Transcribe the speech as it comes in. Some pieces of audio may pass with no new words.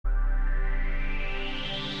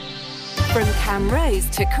Camrose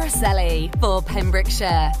to Crossley for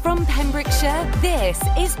Pembrokeshire. From Pembrokeshire, this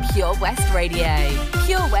is Pure West Radio.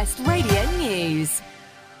 Pure West Radio News.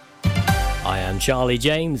 I am Charlie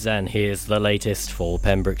James, and here's the latest for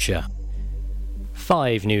Pembrokeshire.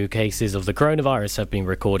 5 new cases of the coronavirus have been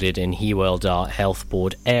recorded in Hywel Dda Health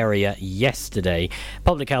Board area yesterday.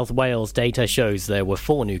 Public Health Wales data shows there were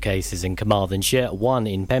 4 new cases in Carmarthenshire, 1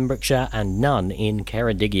 in Pembrokeshire and none in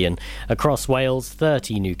Ceredigion. Across Wales,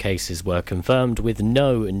 30 new cases were confirmed with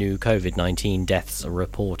no new COVID-19 deaths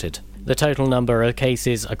reported. The total number of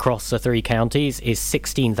cases across the 3 counties is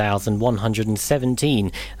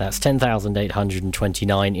 16,117. That's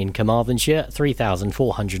 10,829 in Carmarthenshire,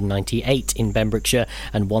 3,498 in Pembrokeshire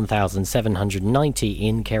and 1,790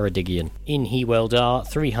 in Ceredigion. In Hywel Dda,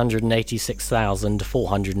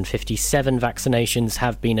 386,457 vaccinations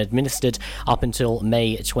have been administered up until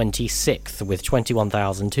May 26th, with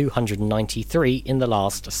 21,293 in the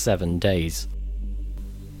last 7 days.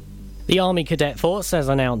 The Army Cadet Force has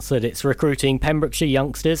announced that it's recruiting Pembrokeshire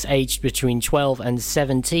youngsters aged between 12 and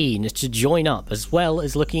 17 to join up, as well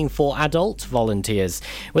as looking for adult volunteers.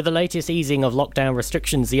 With the latest easing of lockdown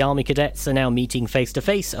restrictions, the Army Cadets are now meeting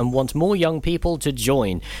face-to-face and want more young people to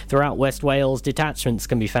join. Throughout West Wales, detachments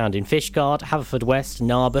can be found in Fishguard, Haverfordwest,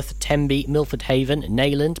 Narberth, Tenby, Milford Haven,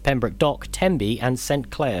 Neyland, Pembroke Dock, Tenby and St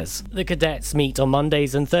Clair's. The cadets meet on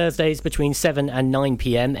Mondays and Thursdays between 7 and 9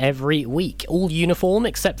 p.m. every week. All uniform,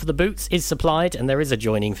 except for the boots, is supplied, and there is a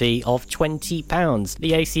joining fee of £20.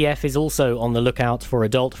 The ACF is also on the lookout for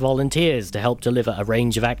adult volunteers to help deliver a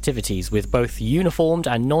range of activities, with both uniformed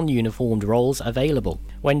and non-uniformed roles available.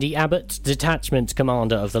 Wendy Abbott, detachment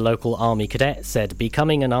commander of the local Army Cadet, said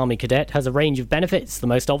becoming an Army Cadet has a range of benefits, the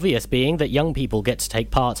most obvious being that young people get to take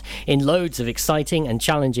part in loads of exciting and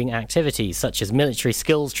challenging activities such as military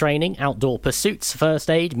skills training, outdoor pursuits, first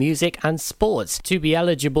aid, music and sports. To be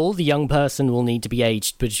eligible, the young person will need to be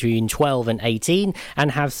aged between 12 and 18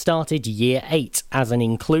 and have started Year 8. As an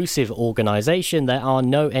inclusive organisation, there are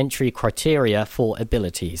no entry criteria for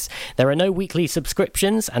abilities. There are no weekly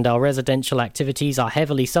subscriptions, and our residential activities are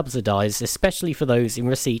heavily subsidised, especially for those in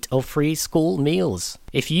receipt of free school meals.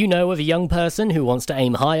 If you know of a young person who wants to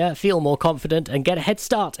aim higher, feel more confident and get a head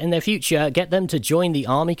start in their future, get them to join the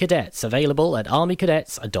Army Cadets, available at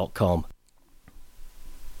armycadets.com.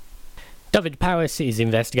 Dyfed Powys is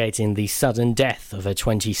investigating the sudden death of a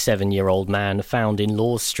 27-year-old man found in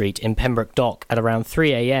Laws Street in Pembroke Dock at around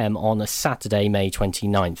 3 a.m. on Saturday, May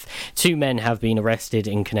 29th. 2 men have been arrested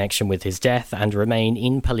in connection with his death and remain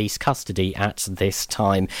in police custody at this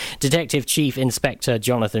time. Detective Chief Inspector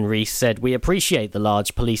Jonathan Rees said, "We appreciate the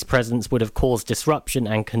large police presence would have caused disruption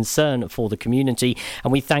and concern for the community,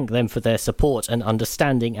 and we thank them for their support and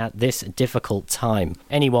understanding at this difficult time.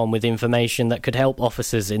 Anyone with information that could help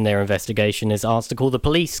officers in their investigation is asked to call the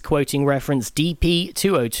police, quoting reference DP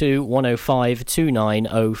 202 105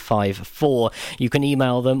 29054. You can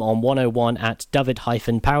email them on 101 at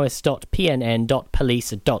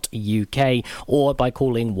dyfed-powys.pnn.police.uk or by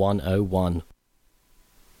calling 101.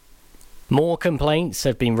 More complaints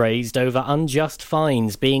have been raised over unjust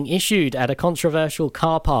fines being issued at a controversial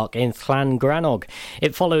car park in Llangranog.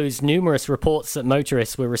 It follows numerous reports that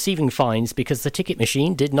motorists were receiving fines because the ticket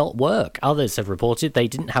machine did not work. Others have reported they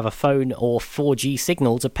didn't have a phone or 4G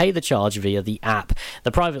signal to pay the charge via the app.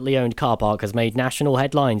 The privately owned car park has made national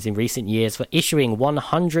headlines in recent years for issuing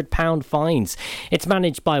 £100 fines. It's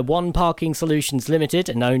managed by One Parking Solutions Limited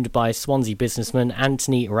and owned by Swansea businessman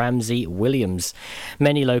Anthony Ramsey Williams.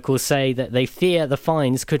 Many locals say that they fear the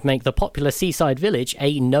fines could make the popular seaside village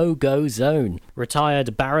a no-go zone.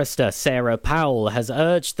 Retired barrister Sarah Powell has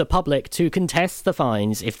urged the public to contest the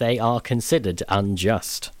fines if they are considered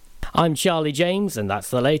unjust. I'm Charlie James, and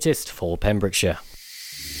that's the latest for Pembrokeshire.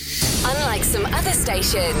 Unlike some other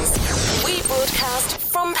stations, we broadcast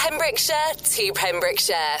from Pembrokeshire to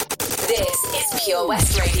Pembrokeshire. This is Pure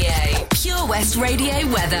West Radio. Pure West Radio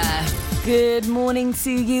weather. Good morning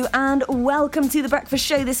to you and welcome to the breakfast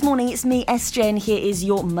show this morning. It's me, SJ, and here is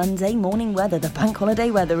your Monday morning weather, the bank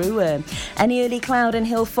holiday weather. Any early cloud and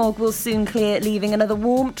hill fog will soon clear, leaving another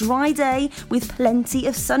warm, dry day with plenty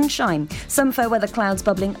of sunshine. Some fair weather clouds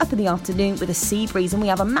bubbling up in the afternoon with a sea breeze, and we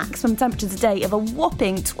have a maximum temperature today of a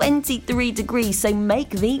whopping 23 degrees, so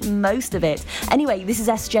make the most of it. Anyway, this is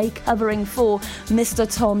SJ covering for Mr.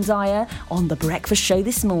 Tom Dyer on the breakfast show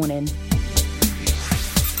this morning.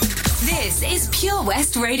 This is Pure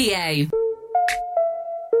West Radio.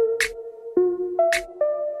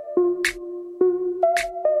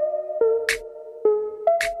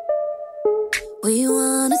 We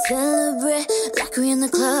wanna celebrate like we're in the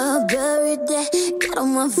club every day. All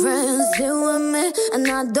my friends here with me, and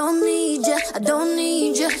I don't need you, I don't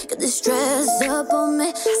need you. Get the stress up on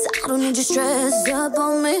me, so I don't need you stress up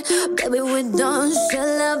on me. Baby, we done, c'est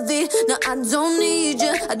la vie. No, I don't need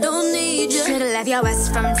you, I don't need you. Should've left your ass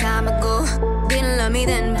from time ago. Didn't love me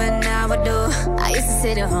then, but now I do. I used to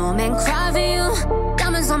sit at home and cry for you.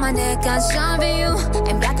 Diamonds on my neck, I shine for you.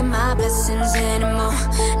 Ain't blocking my blessings anymore.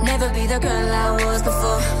 Never be the girl I was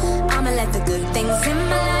before. I'ma let the good things in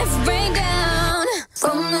my life rain down.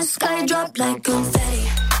 From the sky, drop like confetti.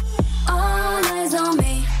 All eyes on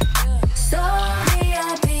me, so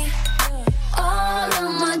VIP. All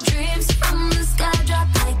of my dreams from the sky, drop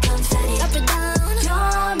like confetti. Drop it down.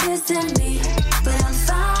 You're missing me, but I'm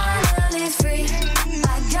finally free.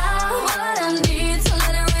 I got what I need, so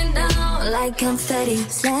let it rain down like confetti.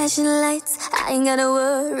 Flashing lights, I ain't gotta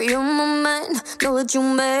worry on my mind. Know what you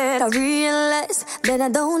made, I realize that I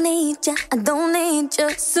don't need ya, I don't need ya.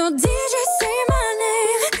 So DJ, say my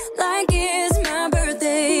name like it's my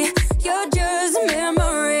birthday. You're just a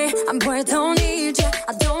memory, I'm poor, don't need ya,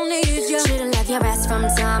 I don't need ya. Should've left your ass from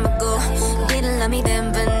time ago. Didn't love me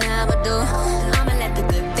then, but now I do. I'ma let the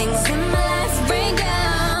good things in my life rain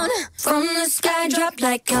down. From the sky, drop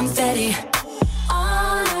like confetti.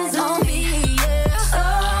 All eyes on me.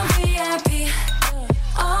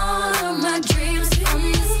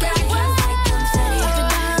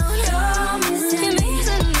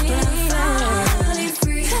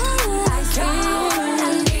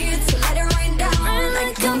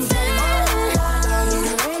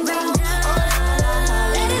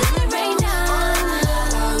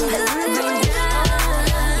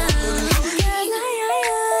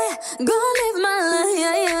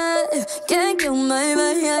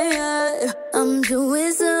 I'm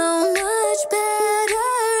doing so much better.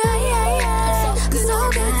 I'm so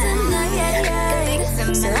good tonight.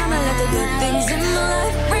 So I'ma let the good things in my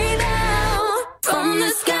life rain down. From the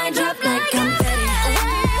sky, drop like confetti.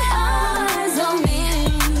 All eyes on me,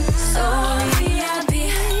 so VIP.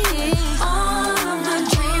 All of my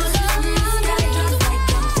dreams from the sky, drop like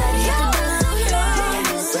confetti. You're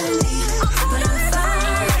missing me, but I'm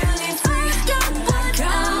finally free. I got what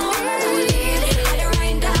I need, let it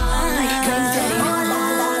rain down like confetti.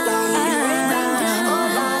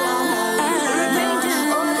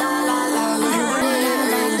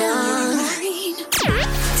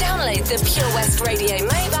 Download the Pure West Radio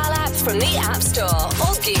mobile app from the App Store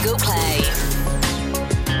or Google Play.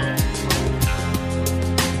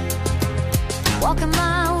 Walk a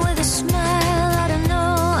mile with a smile. I don't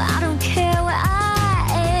know, I don't care where I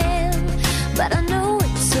am, but I know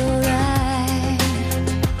it's alright.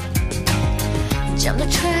 Jump the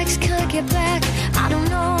tracks, can't get back. I don't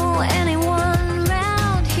know anyone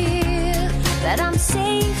around here, but I'm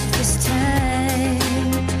safe this time.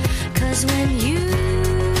 'Cause when you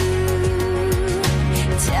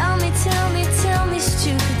tell me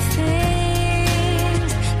stupid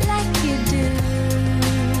things like you do,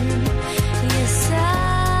 yes, I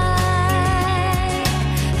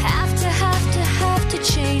have to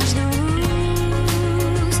change the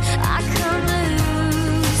rules. I can't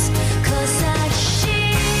lose, 'cause I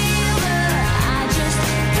shiver, I just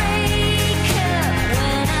break up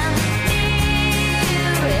when I'm near you.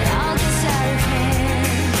 It all gets out of hand.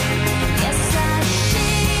 Yes, I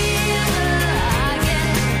shiver, I get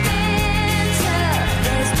better.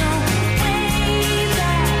 There's no way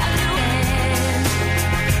back then.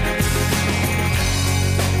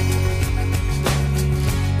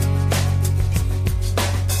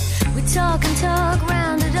 We talk and talk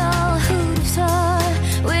round it all. Who'd have thought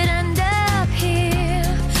we'd end up here?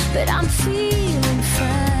 But I'm feeling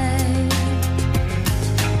fine.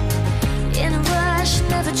 In a rush,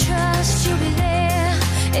 never trust you'll be there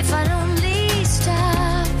if I'd only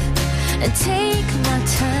stop and take my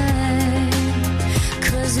time.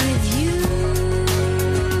 'Cause with you,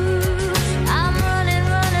 I'm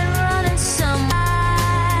running somewhere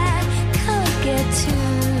I can't get to.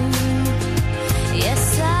 Yes,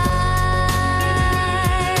 I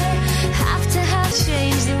have to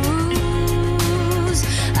change the rules.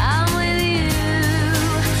 I'm with you,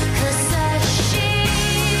 'cause I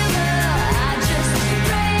shiver, I just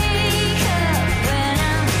break up when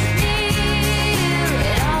I'm near you.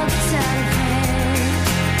 It all gets out of hand.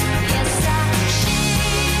 Yes, I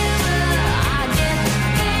shiver, I get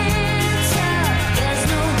better. There's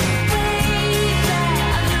no way back.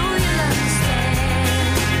 I know you'll understand.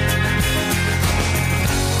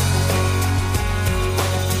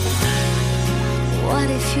 What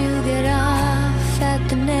if you get off at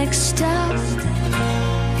the next stop?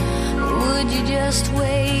 Would you just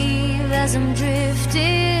wave as I'm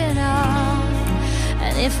drifting off?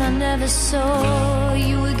 And if I never saw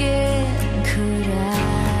you again,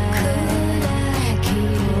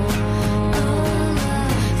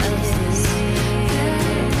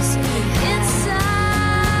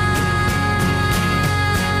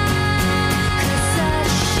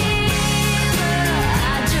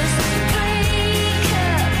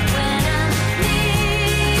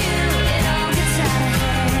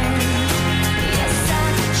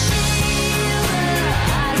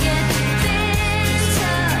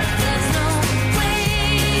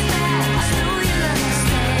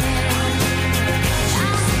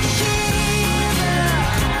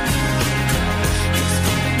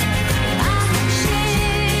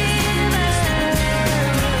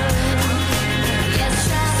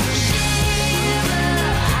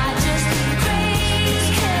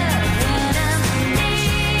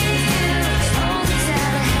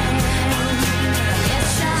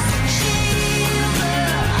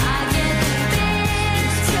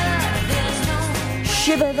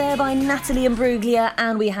 Shiver there by Natalie Imbruglia,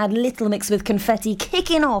 and we had Little Mix with Confetti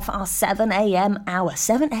kicking off our 7am hour.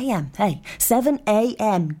 7am, hey,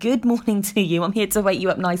 7am. Good morning to you. I'm here to wake you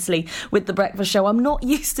up nicely with the breakfast show. I'm not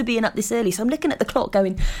used to being up this early, so I'm looking at the clock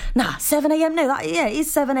going, 7am, no, it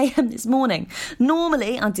is 7am this morning.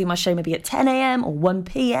 Normally, I do my show maybe at 10am or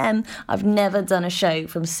 1pm. I've never done a show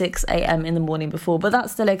from 6am in the morning before, but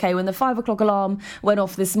that's still okay. When the 5 o'clock alarm went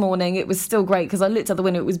off this morning, it was still great because I looked out the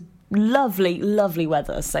window, it was lovely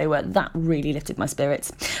weather, so that really lifted my spirits.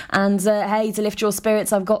 And hey, to lift your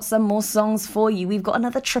spirits, I've got some more songs for you. We've got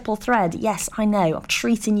another triple thread. Yes, I know, I'm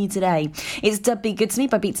treating you today. It's Dub Be Good To Me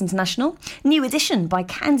by Beats International, New Edition by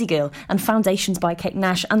Candy Girl, and Foundations by Kate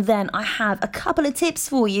Nash. And then I have a couple of tips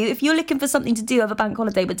for you. If you're looking for something to do over bank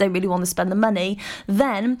holiday but don't really want to spend the money,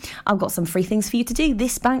 then I've got some free things for you to do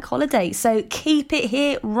this bank holiday. So keep it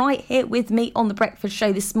here, right here with me on the breakfast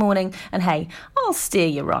show this morning, and hey, I'll steer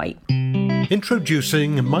you right.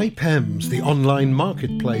 Introducing MyPems, the online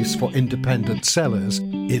marketplace for independent sellers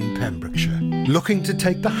in Pembrokeshire. Looking to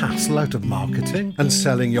take the hassle out of marketing and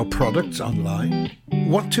selling your products online?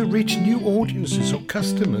 Want to reach new audiences or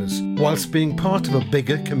customers whilst being part of a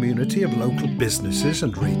bigger community of local businesses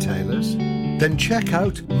and retailers? Then check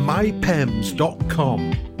out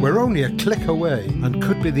mypems.com. We're only a click away and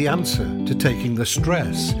could be the answer to taking the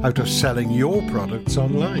stress out of selling your products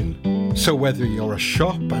online. So whether you're a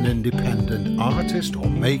shop, an independent artist or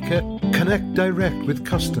maker, connect direct with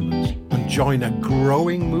customers and join a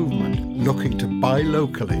growing movement looking to buy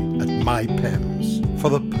locally at MyPems. For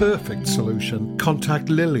the perfect solution, contact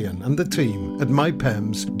Lillian and the team at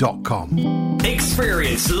mypems.com.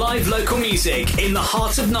 Experience live local music in the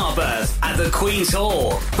heart of Narberth at the Queen's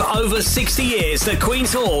Hall. For over 60 years, the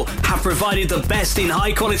Queen's Hall have provided the best in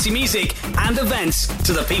high-quality music and events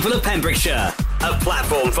to the people of Pembrokeshire. A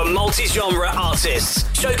platform for multi-genre artists,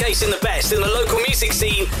 showcasing the best in the local music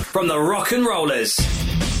scene, from the rock and rollers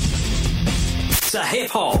to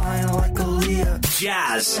hip-hop,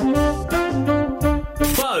 jazz,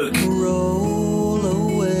 folk, roll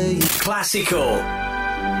away, classical,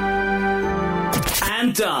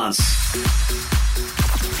 and dance.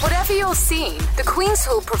 Whatever your scene, the Queen's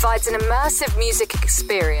Hall provides an immersive music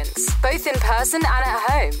experience, both in person and at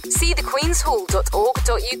home. See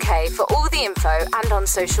thequeenshall.org.uk for all the info and on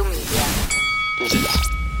social media.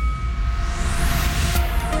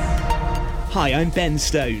 Hi, I'm Ben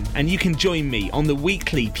Stone, and you can join me on the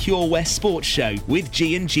weekly Pure West Sports Show with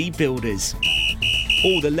G&G Builders.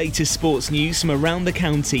 All the latest sports news from around the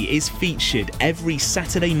county is featured every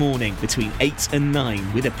Saturday morning between 8 and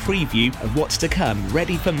 9 with a preview of what's to come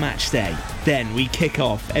ready for match day. Then we kick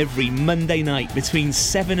off every Monday night between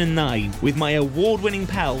 7 and 9 with my award-winning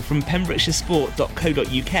pal from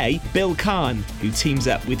PembrokeshireSport.co.uk, Bill Kahn, who teams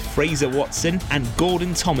up with Fraser Watson and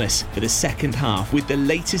Gordon Thomas for the second half with the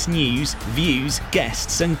latest news, views,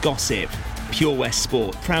 guests and gossip. Pure West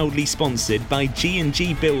Sport, proudly sponsored by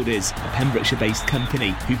G&G Builders, a Pembrokeshire-based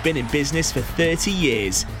company who've been in business for 30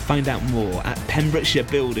 years. Find out more at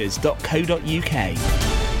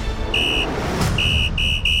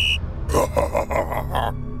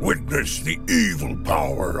pembrokeshirebuilders.co.uk. Witness the evil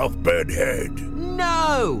power of Bedhead.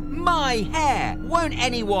 No! My hair! Won't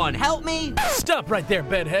anyone help me? Stop right there,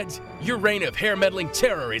 Bedheads. Your reign of hair-meddling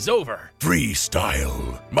terror is over.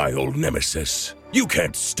 Freestyle, my old nemesis. You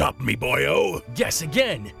can't stop me, boyo. Guess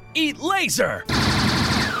again. Eat laser.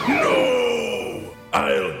 No!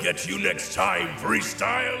 I'll get you next time,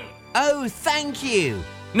 Freestyle. Oh, thank you.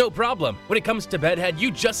 No problem. When it comes to Bedhead,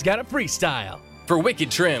 you just gotta freestyle. For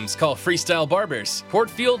wicked trims, call Freestyle Barbers,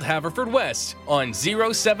 Portfield, Haverfordwest, on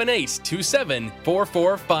 07827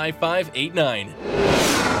 445589.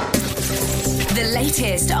 The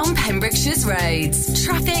latest on Pembrokeshire's roads,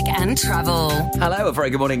 traffic and travel. Hello, a very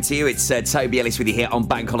good morning to you. It's Toby Ellis with you here on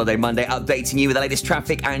Bank Holiday Monday, updating you with the latest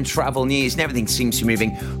traffic and travel news. And everything seems to be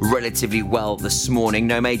moving relatively well this morning.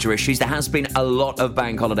 No major issues. There has been a lot of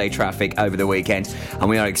bank holiday traffic over the weekend, and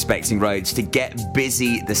we are expecting roads to get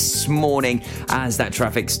busy this morning as that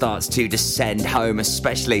traffic starts to descend home,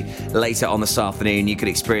 especially later on this afternoon. You could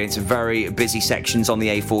experience very busy sections on the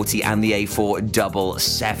A40 and the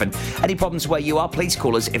A477. Any problems where you are, please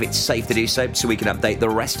call us if it's safe to do so we can update the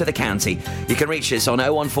rest of the county. You can reach us on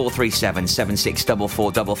 01437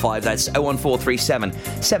 764455. That's 01437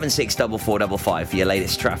 764455 for your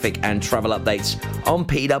latest traffic and travel updates on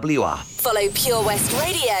PWR. Follow Pure West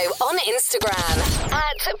Radio on Instagram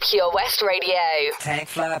at Pure West Radio. Tank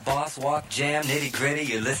fly, boss walk, jam, nitty gritty.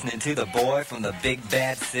 You're listening to the boy from the big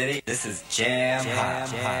bad city. This is Jam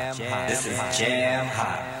Hot. This is Jam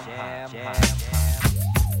Hot.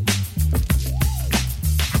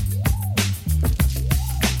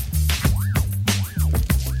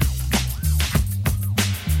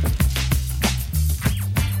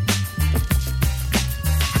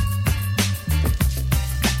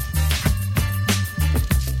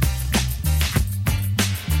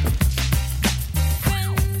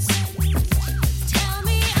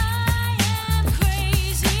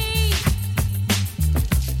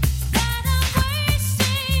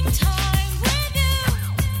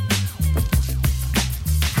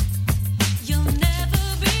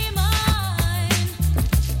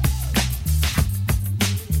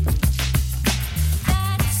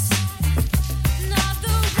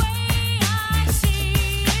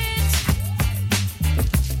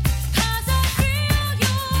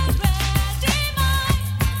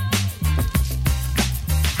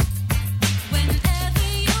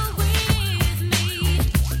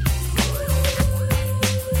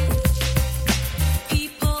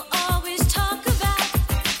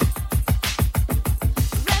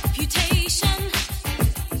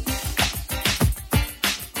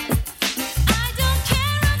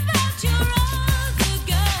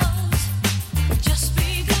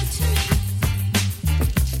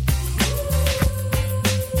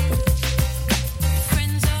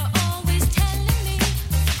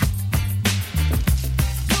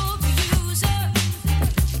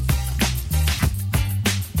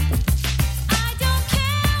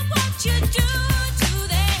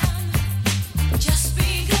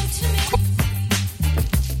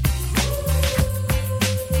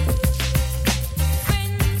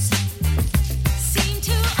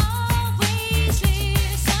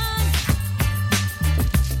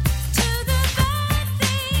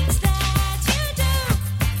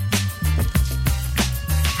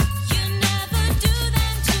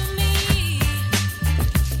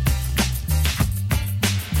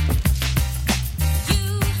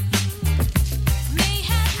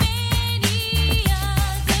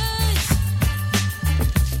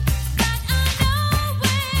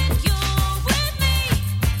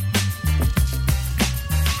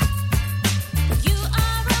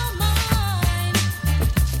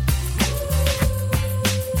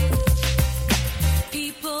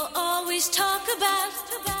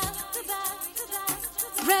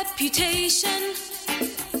 Reputation.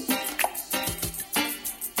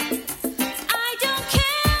 I don't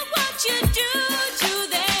care what you do to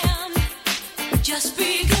them, just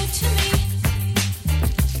be good to me.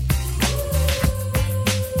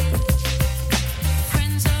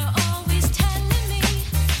 Friends are always telling me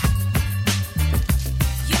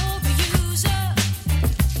you're a user.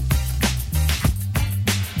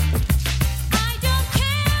 I don't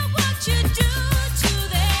care what you do to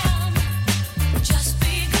them, just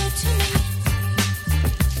be good to me.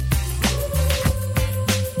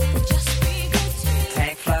 Just be good to me.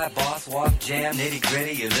 Tank fly, boss walk, jam, nitty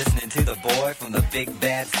gritty. You're listening to the boy from the big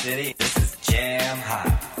bad city. This is Jam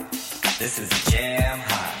Hot. This is Jam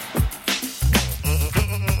Hot.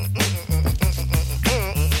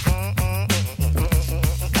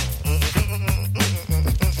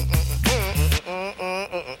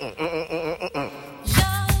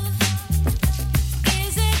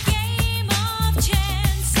 Is a game of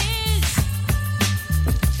chances,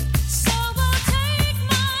 so I'll take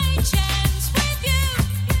my chance with you,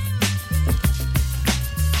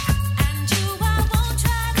 and you I won't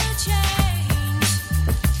try to change.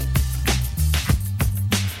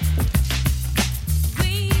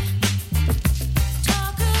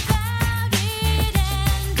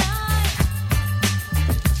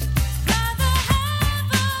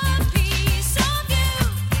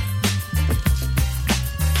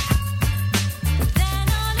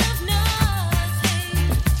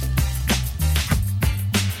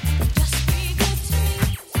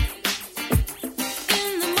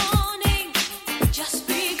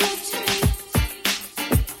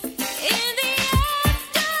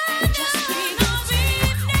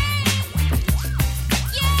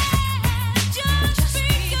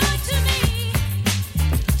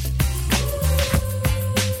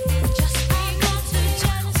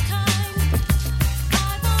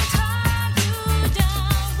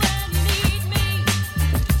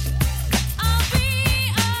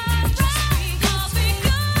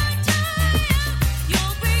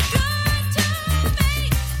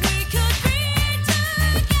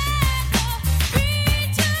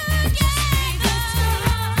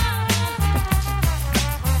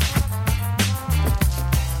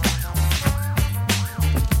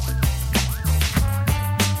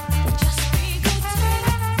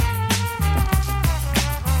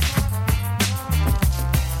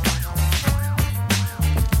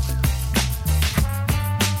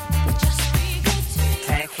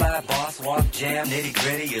 jam, nitty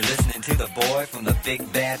gritty. You're listening to the boy from the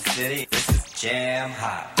big bad city. This is Jam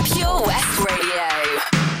Hot. Pure West Radio.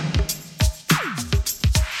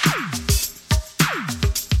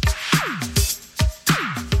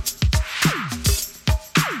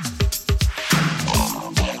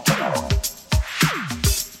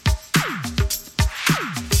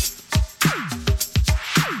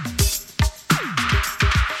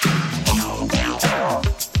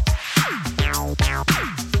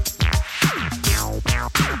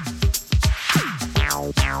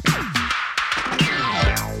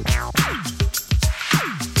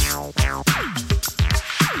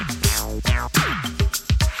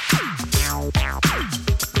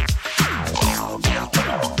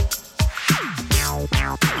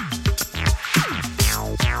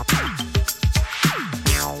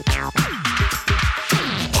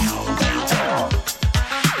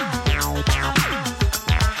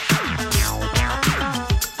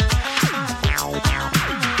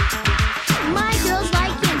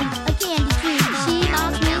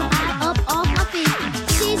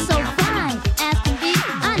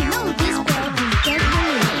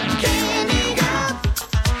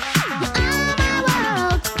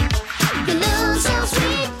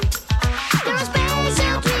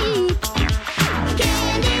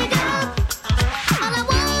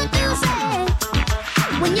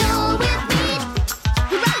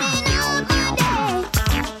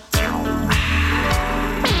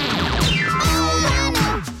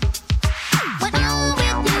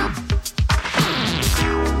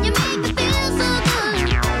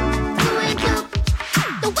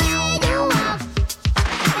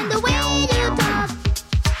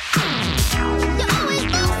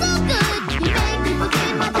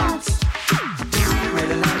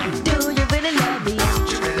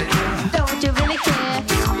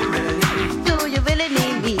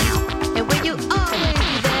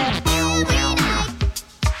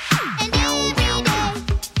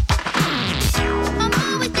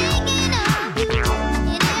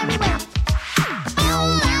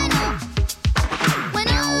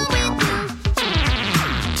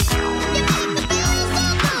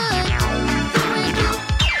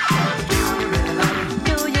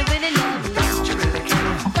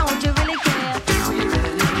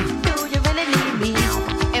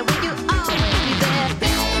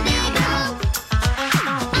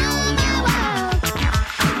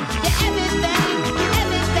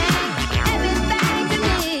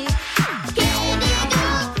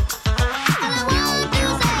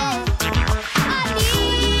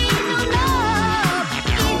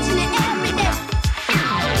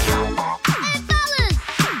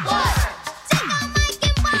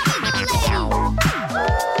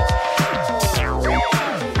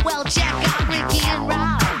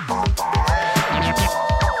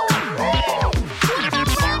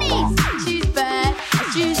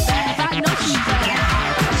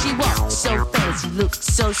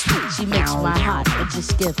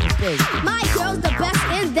 My girl's the best,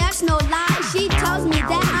 and that's no lie. She tells me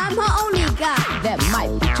that I'm her only guy. That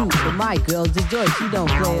might be true, but my girl's a joy. She don't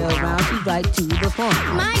play around, she's right to the point.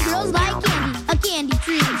 My girl's like candy, a candy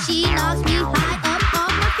tree. She knocks me high up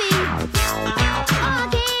off my feet. Oh,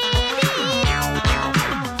 candy,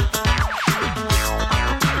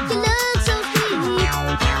 you look so sweet. Oh,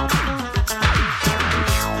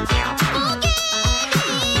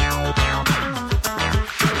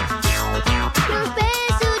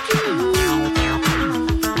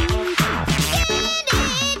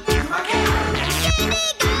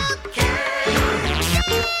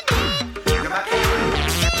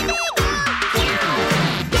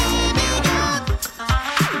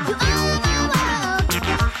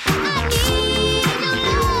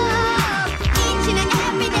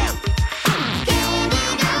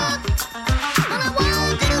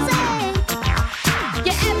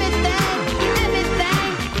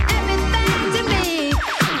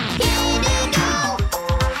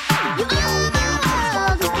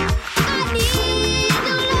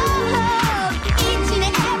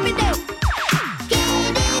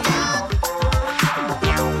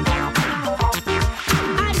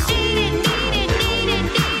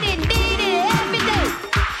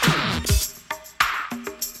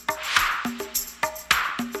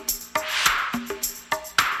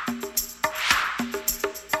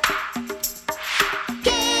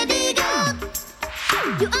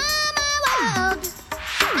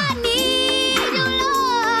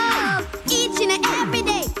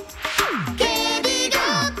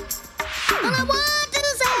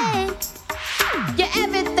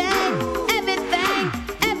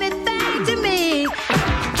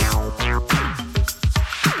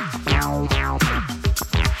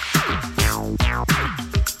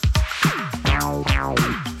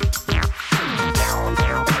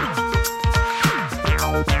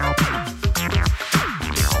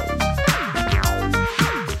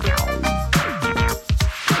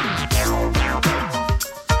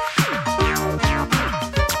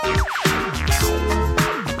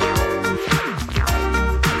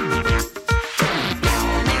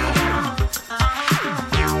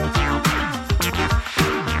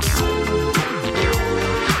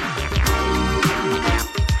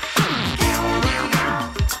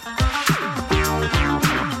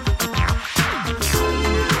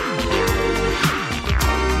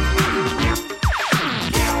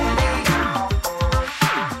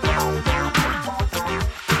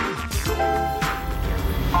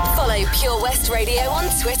 Pure West Radio on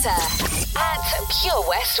Twitter @Pure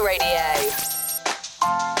West Radio.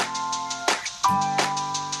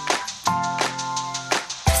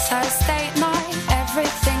 Thursday night,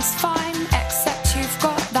 everything's fine, except you've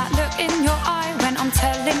got that look in your eye when I'm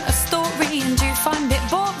telling a story and you find it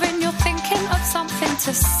boring. You're thinking of something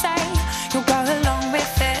to say, you'll go along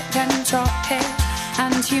with it, then drop it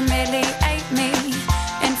and humiliate me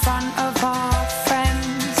in front of our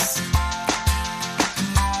friends.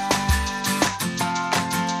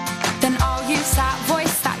 Then I'll use that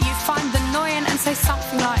voice that you find annoying and say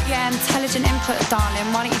something like, yeah, intelligent input,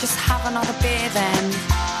 darling, why don't you just have another beer then?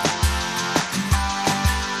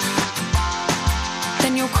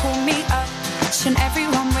 Then you'll call me up, and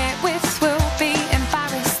everyone we're with will be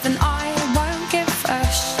embarrassed, and I won't give a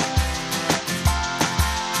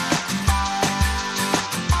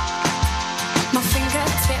My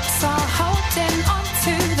fingertips are holding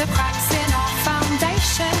onto the cracks in our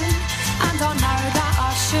foundation, and I know that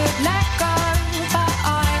I should let go, but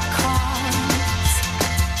I can't.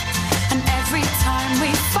 And every time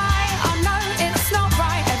we fight, I know it's not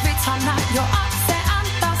right. Every time that you're upset and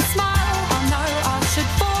I smile, I know I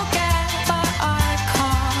should forget, but I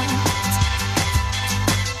can't.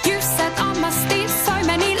 You said I must eat so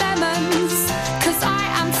many lemons, 'cause I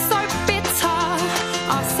am so bitter.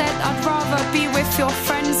 I said I'd rather be with your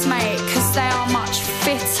friends, mate, 'cause they are much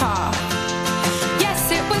fitter.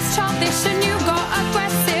 Yes, it was childish and you got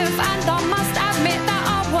aggressive, and I must admit that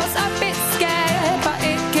I was a bit scared, but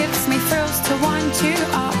it gives me thrills to wind you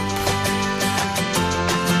up.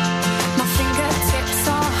 My fingertips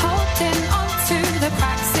are holding onto the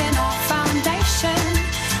cracks in our foundation,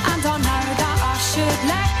 and I know that I should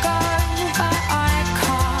let go, but I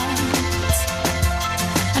can't.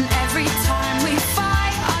 And every time we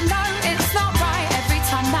fight, I know it's not right. Every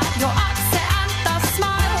time that you're upset and I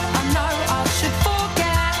smile, I know I should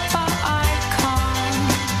forget, but I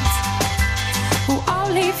can't. Well,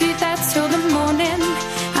 I'll leave you there till the morning,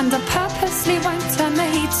 and I purposely won't turn the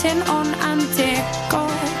heating on. And dear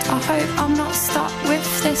God, I hope I'm not stuck with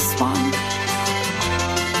this one.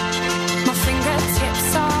 My fingertips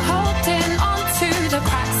are holding onto the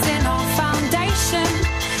cracks in our foundation,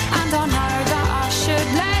 and I know that I should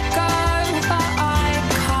let go, but I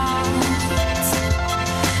can't.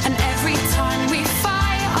 And every time we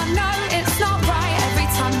fight, I know it's not right. Every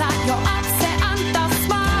time that you're upset and I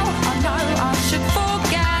smile, I know I should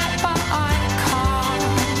forget, but I can't.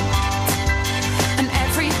 And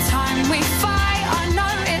every time we fight, I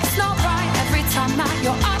know it's not right. Every time that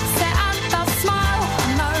you're upset and I smile, I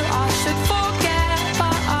know I should forget,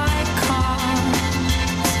 but I can't.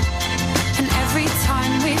 And every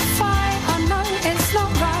time we fight, I know it's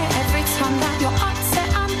not right. Every time that you're upset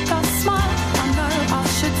and I smile, I know I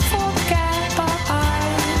should forget, but I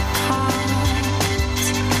can't.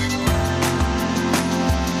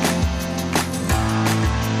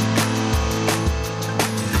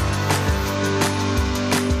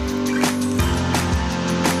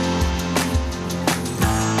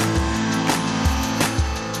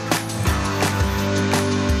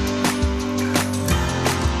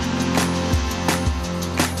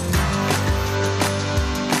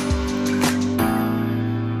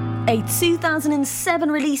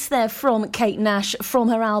 2007 release there from Kate Nash from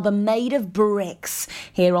her album Made of Bricks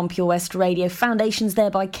here on Pure West Radio. Foundations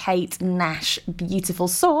there by Kate Nash. Beautiful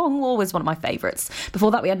song, always one of my favourites.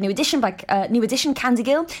 Before that we had New Edition Candy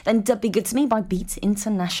Girl, then Be Good To Me by Beat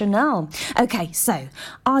International. Okay, so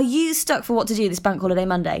are you stuck for what to do this Bank Holiday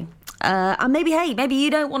Monday? And maybe you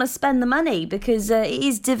don't want to spend the money because it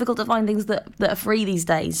is difficult to find things that are free these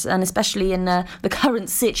days, and especially in the current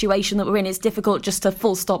situation that we're in, it's difficult just to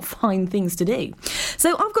full stop find things to do.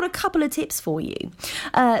 So I've got a couple of tips for you.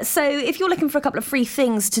 So if you're looking for a couple of free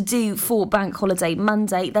things to do for Bank Holiday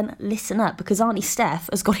Monday, then listen up, because Auntie Steph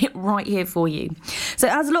has got it right here for you. So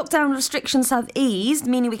as lockdown restrictions have eased,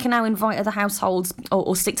 meaning we can now invite other households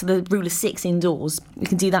or stick to the rule of 6 indoors, we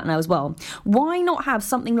can do that now as well. Why not have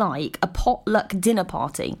something like a potluck dinner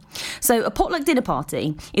party? So a potluck dinner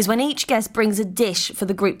party is when each guest brings a dish for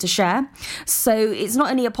the group to share. So it's not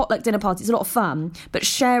only a potluck dinner party, it's a lot of fun, but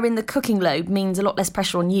sharing the cooking load means a lot less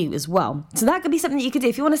pressure on you as well. So that could be something that you could do.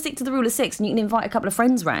 If you want to stick to the rule of 6 and you can invite a couple of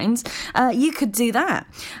friends round, you could do that.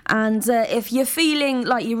 And if you're feeling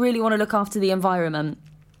like you really want to look after the environment,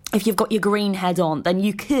 if you've got your green head on, then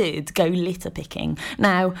you could go litter picking.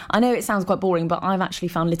 Now, I know it sounds quite boring, but I've actually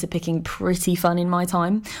found litter picking pretty fun in my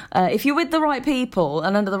time. If you're with the right people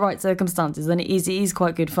and under the right circumstances, then it is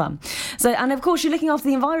quite good fun. So, and of course, you're looking after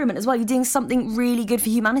the environment as well. You're doing something really good for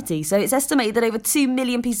humanity. So it's estimated that over 2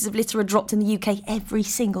 million pieces of litter are dropped in the UK every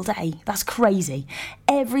single day. That's crazy.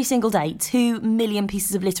 Every single day, 2 million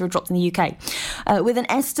pieces of litter are dropped in the UK, with an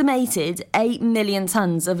estimated 8 million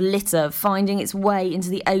tonnes of litter finding its way into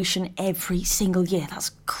the ocean every single year.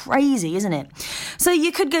 That's crazy, isn't it? So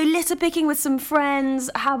you could go litter picking with some friends,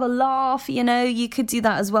 have a laugh, you could do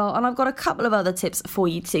that as well. And I've got a couple of other tips for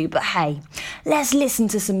you too. But hey, let's listen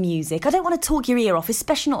to some music. I don't want to talk your ear off,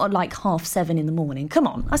 especially not at like 7:30 in the morning. Come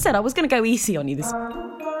on, I said I was going to go easy on you this.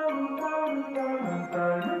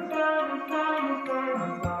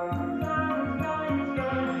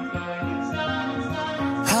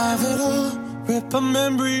 Have it all, rip the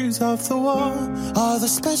memories of the war. All the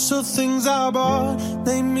special things I bought,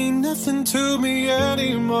 they mean nothing to me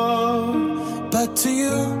anymore. But to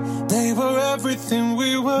you, they were everything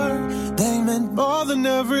we were. They meant more than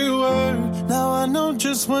every word. Now I know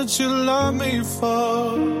just what you love me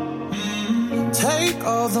for. Take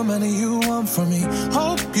all the money you want from me.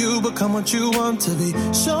 Hope you become what you want to be.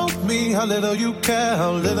 Show me how little you care,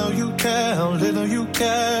 how little you care, how little you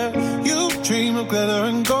care. You dream of glitter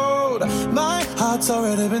and gold. My heart's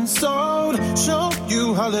already been sold. Show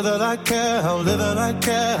you how little I care, how little I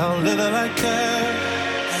care, how little I care.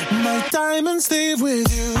 My diamonds leave with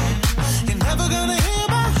you. You're never gonna hear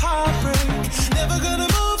my heart break. Never gonna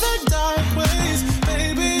move the dark ways.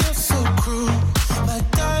 Baby, you're so cruel. My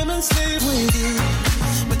diamonds leave with you.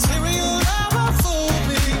 Material love will fool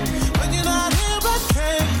me. When you're not here, I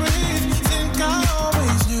can't breathe. Think I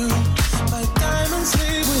always knew. My diamonds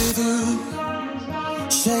leave with you.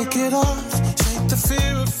 Shake it off. Shake the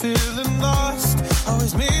fear of feeling lost.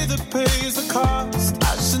 Always me that pays the cost. I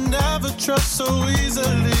should never trust so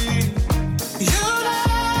easily. You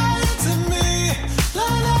lied to me.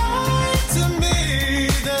 Lied to me.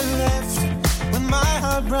 Then left with my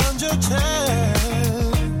heart round your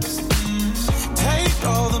chest. Take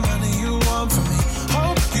all the money you want from me.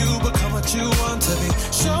 Hope you become what you want to be.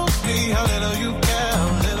 Show me how little you care, how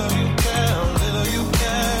little you care, how little you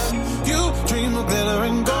care. You dream of glitter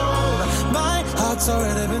and gold. My heart's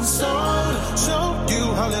already been sold. Show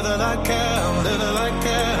you how little I care, how little I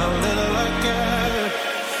care, how little I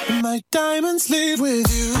care. My diamonds leave with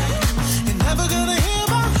you. You're never gonna hear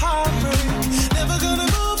my heart break. Never gonna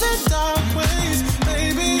move the dark ways.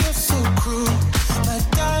 Baby, you're so cruel. My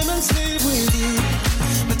diamonds leave with you.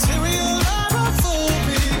 Material love will fool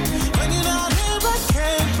me. When you're not here, I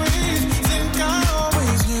can't breathe. Think I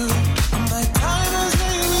always knew. My diamonds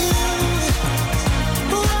leave with you.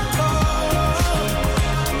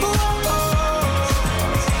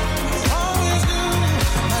 Always knew.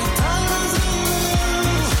 My diamonds leave with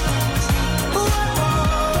you.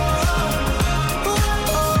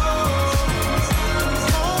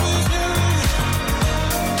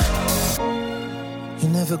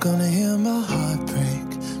 You're never gonna hear my heart break.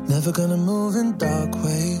 Never gonna move in dark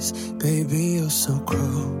ways. Baby, you're so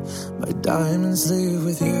cruel. My diamonds leave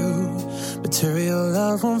with you. Material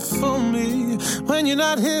love won't fool me. When you're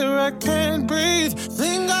not here, I can't breathe.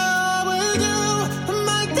 Think I always do.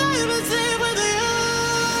 My diamonds leave with you.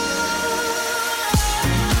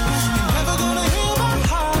 You're never gonna hear my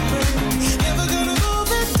heart break. Never gonna move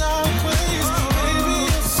in dark ways. Baby,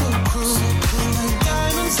 you're so cruel. My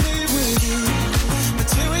diamonds leave with you.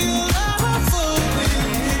 Material love will fool me.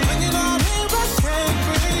 When you're not here, I can't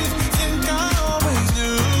breathe. Think I always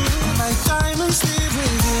knew. My diamonds leave with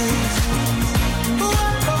you.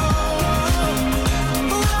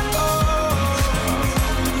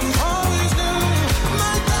 Always knew.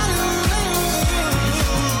 My diamonds leave with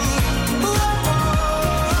you.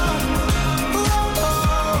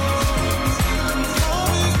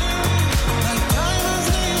 Always knew. My diamonds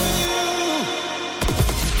leave with you.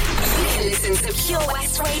 You can listen to Pure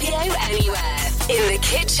West Radio anywhere. In the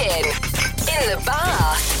kitchen, in the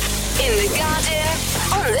bath, in the garden,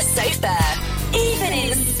 on the sofa, even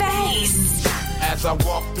in space. As I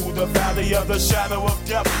walk through the valley of the shadow of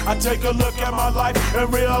death, I take a look at my life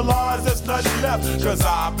and realize there's nothing left. Cause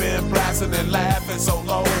I've been blasting and laughing so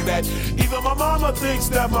long that even my mama thinks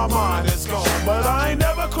that my mind is gone. But I ain't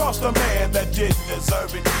never crossed a man that didn't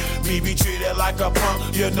deserve it. Me be treated like a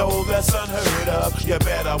punk, you know that's unheard of. You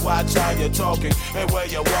better watch how you're talking and where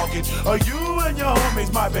you're walking, or you and your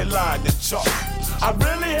homies might be lying to chalk. I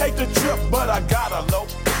really hate the trip, but I gotta low.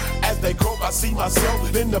 As they croak, I see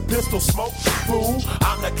myself in the pistol smoke. Fool,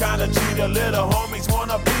 I'm the kind of G the little homies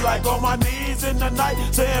wanna be like, on my knees in the night,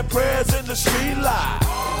 saying prayers in the street light.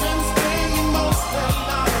 Been spending most of their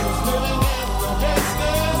lives living in the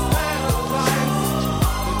gangster's paradise.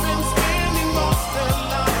 They've been spending most of their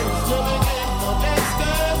lives living in the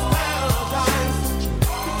gangster's paradise.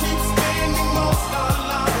 We keep spending most of our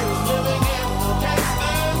lives living in the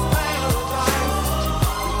gangster's paradise.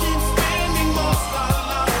 We keep spending most of our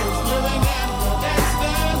lives living in the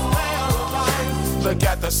gangster's paradise. Look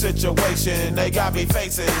at the situation they got me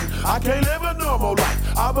facing. I can't live a normal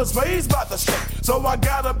life. I was raised by the state, so I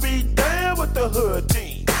gotta be down with the hood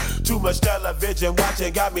team. Too much television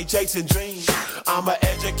watching got me chasing dreams. I'm an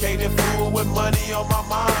educated fool with money on my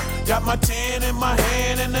mind. Got my 10 in my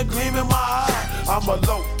hand and a gleam in my eye. I'm a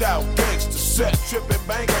loped out gangster, set tripping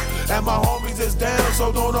banker, and my homies is down,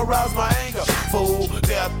 so don't arouse my anger. Fool,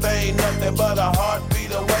 death ain't nothing but a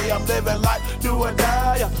heartbeat away. I'm living life, do or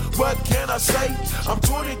die. What can I say? I'm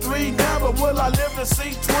 23 now, but will I live to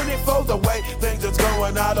see 24? The way things is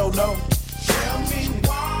going, I don't know. Tell me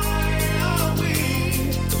why are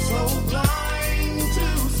we so blind to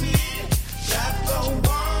see that the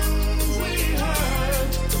ones we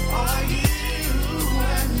hurt are you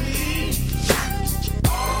and me?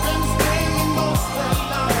 Been spending most of their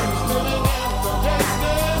lives living in the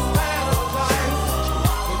gangster's paradise.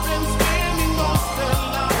 They've been spending most of their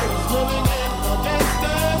lives living in the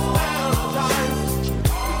gangster's paradise. We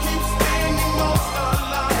keep spending most of our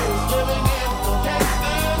lives living in the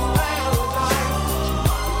gangster's paradise.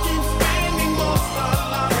 We keep spending most of our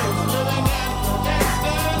lives living in the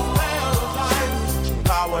gangster's paradise.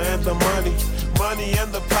 Power and the money, money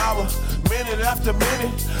and the power. Minute after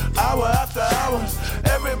minute, hour after hour,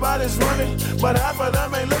 everybody's running, but half of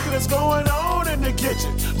them ain't looking what's going on in the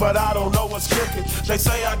kitchen. But I don't know what's cooking. They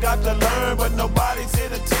say I got to learn, but nobody's here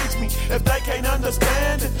to teach me. If they can't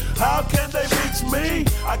understand it, how can they reach me?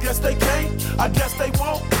 I guess they can't, I guess they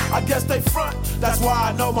won't, I guess they front. That's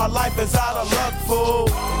why I know my life is out of luck, fool.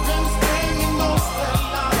 Been spending most of their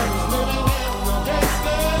lives living in the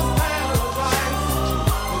gangster's paradise.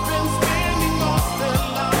 They've been spending most of their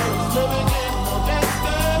lives living in the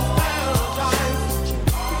gangster's paradise. We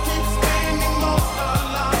keep spending most of our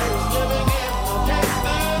lives living in the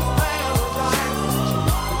gangster's paradise. We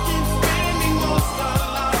keep spending most of our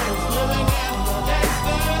lives living in the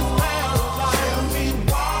gangster's paradise. Tell me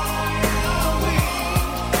why are we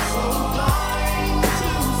so blind to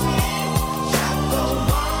see that the ones we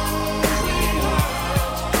hurt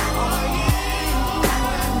are you and me?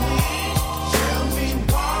 Tell me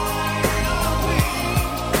why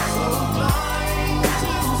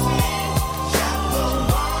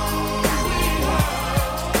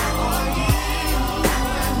are we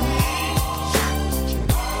so blind to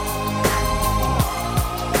see that the ones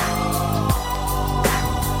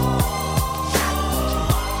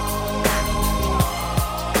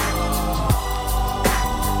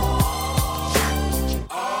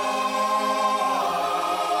we hurt are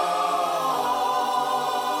you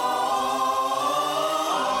and me?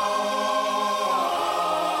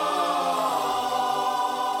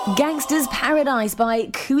 Gangster's Paradise by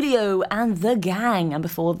Coolio and the Gang. And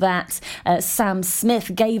before that, Sam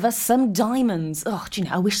Smith gave us some diamonds. Oh, do you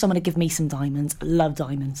know, I wish someone had given me some diamonds. I love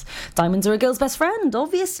diamonds. Diamonds are a girl's best friend,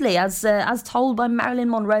 obviously, as told by Marilyn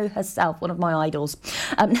Monroe herself, one of my idols.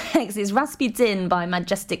 Next is Rasputin by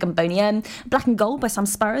Majestic and Boney M. Black and Gold by Sam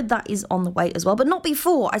Sparrow. That is on the way as well. But not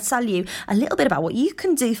before I tell you a little bit about what you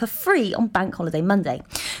can do for free on Bank Holiday Monday.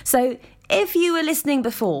 So, if you were listening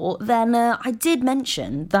before, then I did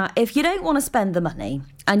mention that if you don't want to spend the money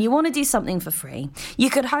and you want to do something for free, you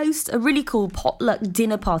could host a really cool potluck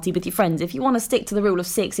dinner party with your friends. If you want to stick to the rule of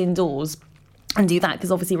 6 indoors and do that,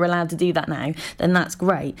 because obviously we're allowed to do that now, then that's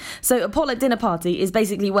great. So a potluck dinner party is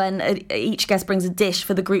basically when each guest brings a dish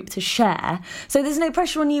for the group to share. So there's no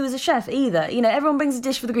pressure on you as a chef either. You know, everyone brings a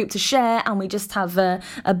dish for the group to share, and we just have a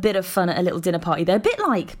bit of fun at a little dinner party. They're a bit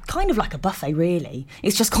kind of like a buffet, really.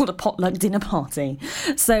 It's just called a potluck dinner party.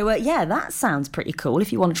 So yeah, that sounds pretty cool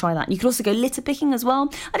if you want to try that. You could also go litter picking as well.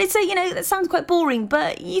 I did say, you know, that sounds quite boring,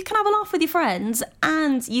 but you can have a laugh with your friends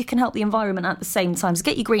and you can help the environment at the same time. So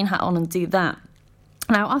get your green hat on and do that.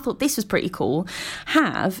 Now, I thought this was pretty cool.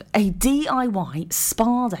 Have a DIY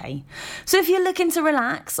spa day. So if you're looking to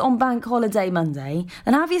relax on Bank Holiday Monday,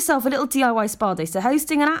 then have yourself a little DIY spa day. So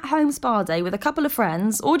hosting an at-home spa day with a couple of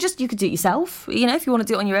friends, or just you could do it yourself. You know, if you want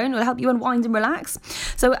to do it on your own, it'll help you unwind and relax.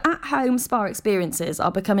 So at-home spa experiences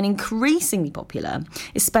are becoming increasingly popular,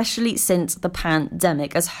 especially since the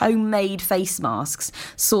pandemic, as homemade face masks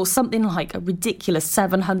saw something like a ridiculous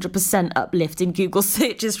 700% uplift in Google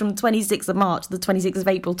searches from 26th of March to the 26th of of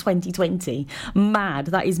April 2020. Mad.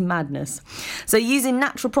 That is madness. So using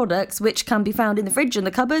natural products which can be found in the fridge and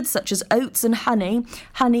the cupboards, such as oats and honey.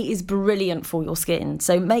 Honey is brilliant for your skin.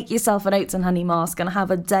 So make yourself an oats and honey mask and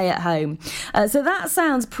have a day at home. So that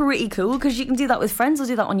sounds pretty cool, because you can do that with friends or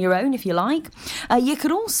do that on your own if you like. You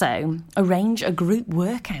could also arrange a group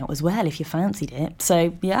workout as well if you fancied it.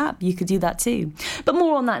 So yeah, you could do that too. But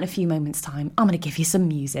more on that in a few moments' time. I'm going to give you some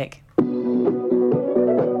music.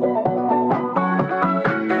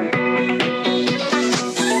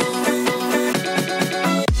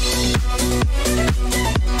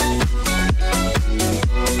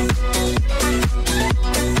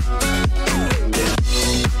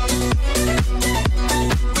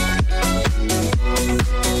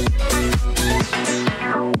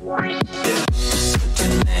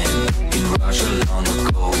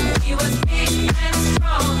 He was big and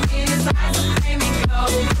strong, his eyes were flaming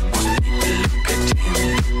gold.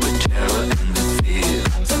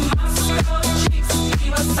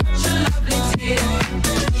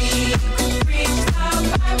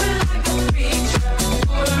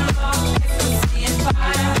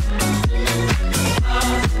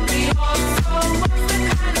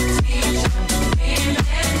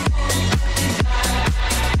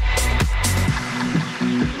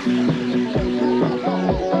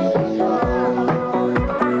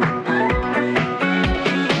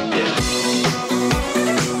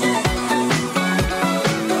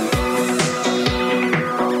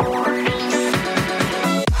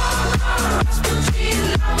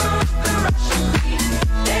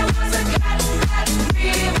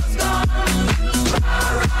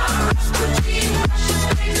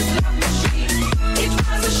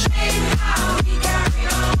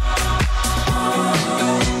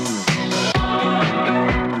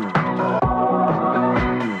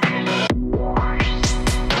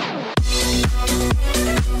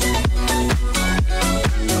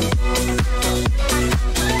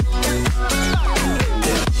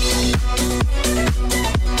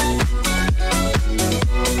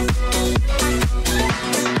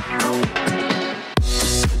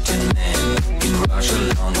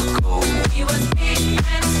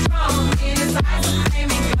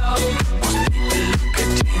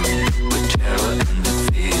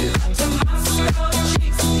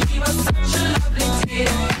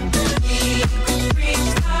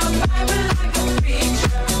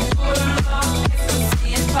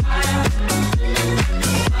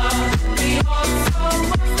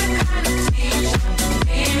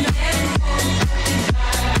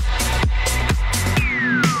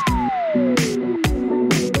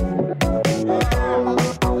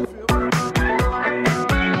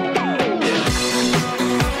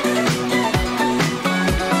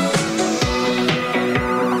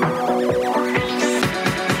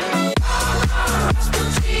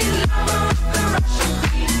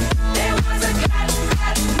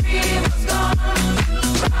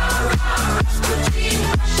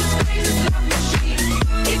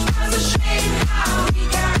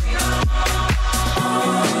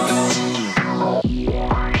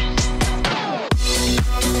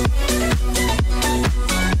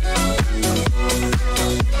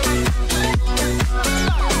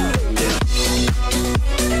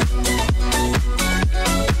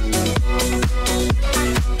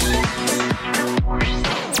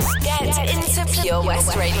 Pure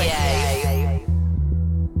West Radio.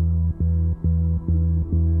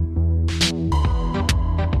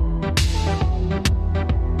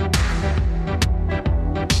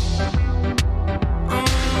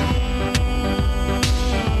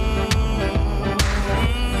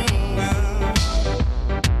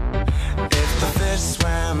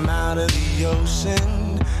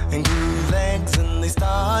 Ocean and grew legs and they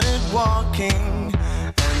started walking,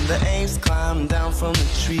 and the apes climbed down from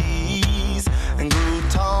the trees and grew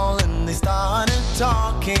tall and they started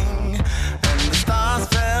talking, and the stars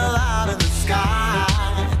fell out of the sky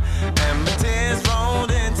and my tears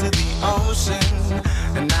rolled into the ocean,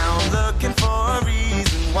 and now I'm looking for a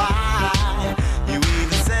reason why you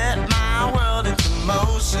even set my world into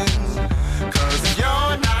motion, 'cause if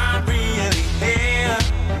you're not really here,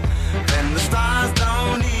 then the stars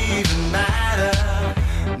don't even matter.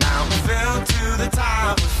 Now I'm filled to the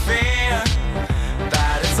top with fear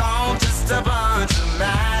that it's all just a bunch of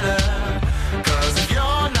matter. 'Cause if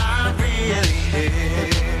you're not really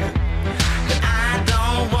here, then I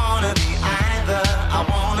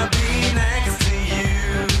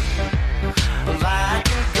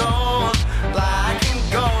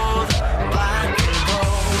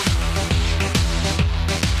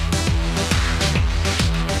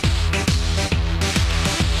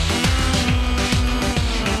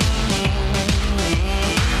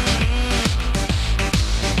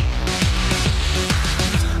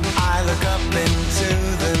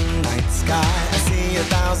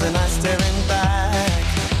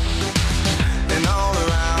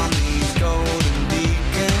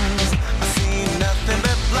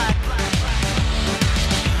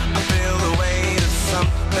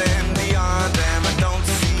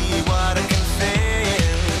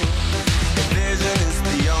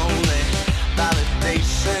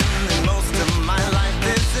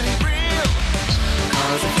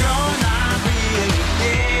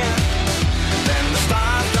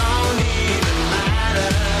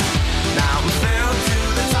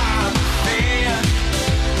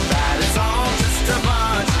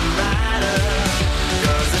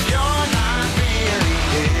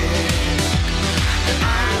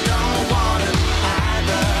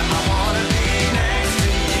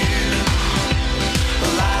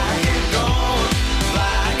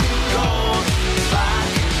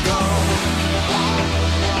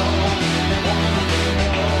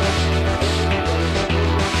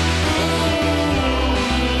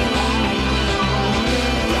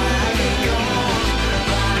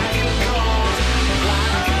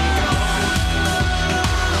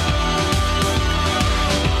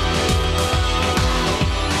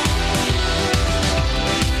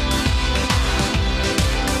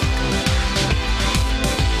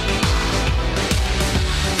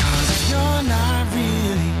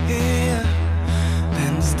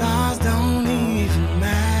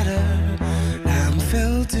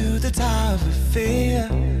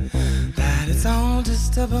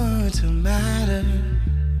stubborn to matter.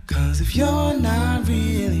 'Cause if you're not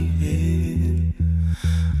really here,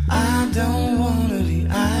 I don't wanna be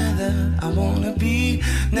either. I wanna be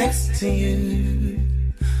next to you.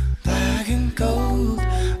 Black and gold,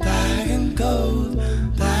 black and gold,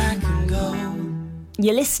 black and gold.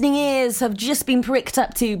 Your listening ears have just been pricked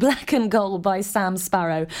up to Black and Gold by Sam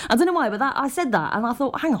Sparro. I don't know why, but I said that and I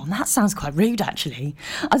thought, hang on, that sounds quite rude actually.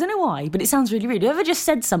 I don't know why, but it sounds really rude. You ever just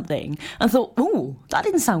said something and thought, oh, that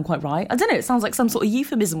didn't sound quite right? I don't know, it sounds like some sort of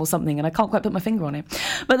euphemism or something and I can't quite put my finger on it.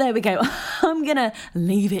 But there we go. I'm going to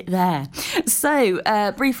leave it there. So,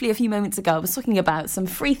 briefly a few moments ago, I was talking about some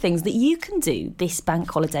free things that you can do this Bank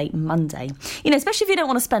Holiday Monday. You know, especially if you don't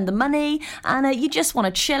want to spend the money and you just want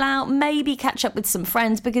to chill out, maybe catch up with some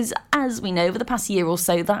friends, because as we know, over the past year or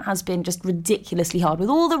so, that has been just ridiculously hard with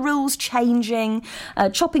all the rules changing,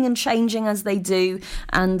 chopping and changing as they do,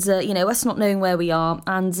 and you know, us not knowing where we are,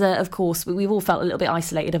 and of course we've all felt a little bit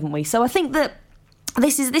isolated, haven't we? So I think that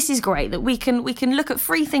this is great that we can look at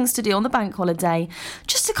free things to do on the bank holiday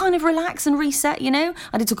just to kind of relax and reset, you know.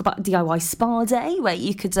 I did talk about DIY spa day where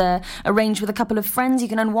you could arrange with a couple of friends, you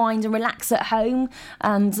can unwind and relax at home,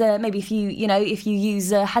 and maybe if you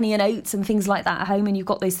use honey and oats and things like that at home and you've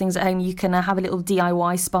got those things at home, you can have a little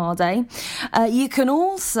DIY spa day. You can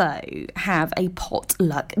also have a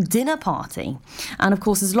potluck dinner party, and of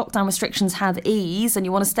course as lockdown restrictions have eased and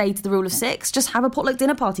you want to stay to the rule of 6, just have a potluck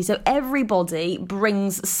dinner party so everybody brings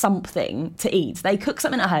something to eat. They cook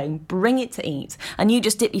something at home, bring it to eat, and you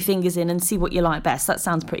just dip your fingers in and see what you like best. That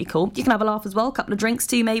sounds pretty cool. You can have a laugh as well, a couple of drinks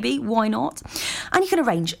too maybe, why not? And you can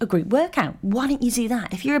arrange a group workout. Why don't you do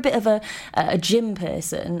that? If you're a bit of a gym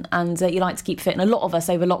person and you like to keep fit, and a lot of us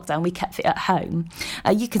over lockdown, we kept fit at home,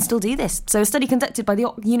 you can still do this. So a study conducted by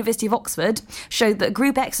the University of Oxford showed that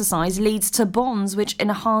group exercise leads to bonds which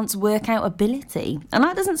enhance workout ability. And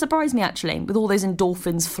that doesn't surprise me actually, with all those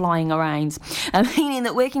endorphins flying around. Meaning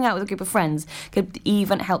that working out with a group of friends could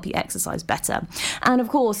even help you exercise better. And of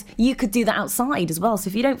course, you could do that outside as well. So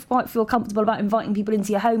if you don't quite feel comfortable about inviting people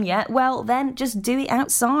into your home yet, well, then just do it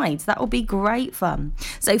outside. That will be great fun.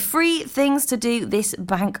 So free things to do this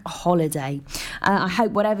bank holiday. I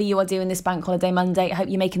hope whatever you are doing this bank holiday Monday, I hope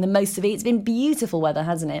you're making the most of it. It's been beautiful weather,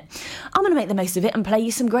 hasn't it? I'm going to make the most of it and play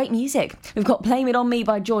you some great music. We've got Blame It On Me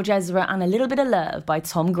by George Ezra and A Little Bit of Love by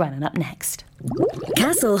Tom Grennan up next.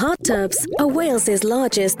 Castle Hot Tubs are Wales's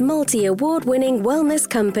largest multi-award-winning wellness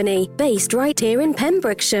company based right here in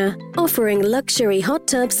Pembrokeshire, offering luxury hot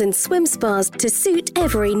tubs and swim spas to suit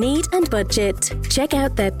every need and budget. Check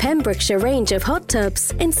out their Pembrokeshire range of hot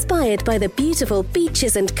tubs inspired by the beautiful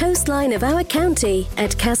beaches and coastline of our county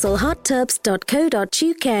at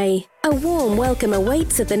castlehottubs.co.uk. A warm welcome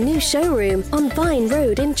awaits at the new showroom on Vine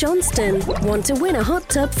Road in Johnston. Want to win a hot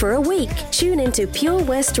tub for a week? Tune into Pure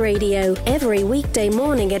West Radio every weekday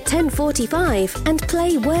morning at 10:45 and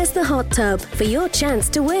play Where's the Hot Tub for your chance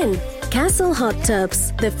to win. Castle Hot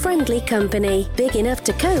Tubs, the friendly company, big enough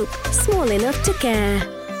to cope, small enough to care.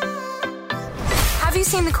 Have you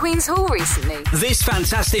seen the Queen's Hall recently? This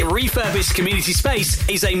fantastic refurbished community space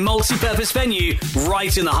is a multi-purpose venue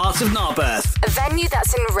right in the heart of Narberth. A venue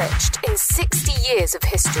that's enriched in 60 years of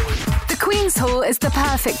history. The Queen's Hall is the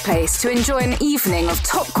perfect place to enjoy an evening of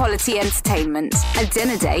top quality entertainment, a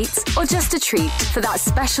dinner date, or just a treat for that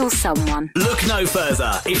special someone. Look no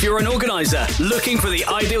further if you're an organiser looking for the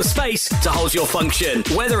ideal space to hold your function,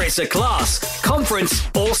 whether it's a class, conference,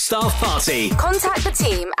 or staff party. Contact the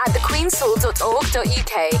team at thequeenshall.org.uk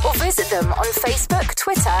or visit them on Facebook,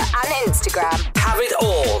 Twitter and Instagram. Have it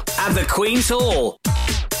all at the Queen's Hall.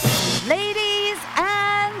 Ladies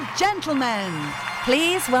and gentlemen,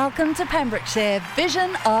 please welcome to Pembrokeshire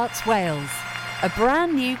Vision Arts Wales, a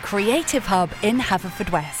brand new creative hub in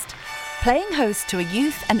Haverfordwest. Playing host to a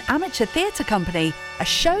youth and amateur theatre company, a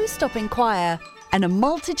show-stopping choir and a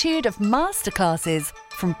multitude of masterclasses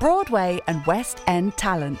from Broadway and West End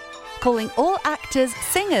talent. Calling all actors,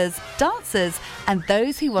 singers, dancers and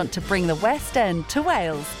those who want to bring the West End to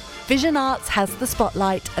Wales. Vision Arts has the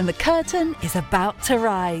spotlight and the curtain is about to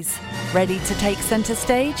rise. Ready to take centre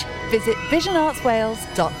stage? Visit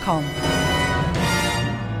visionartswales.com.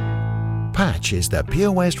 Patch is the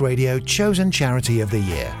Pure West Radio chosen charity of the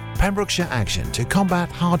year. Pembrokeshire Action to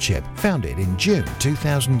Combat Hardship, founded in June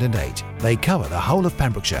 2008. They cover the whole of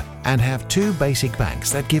Pembrokeshire and have 2 basic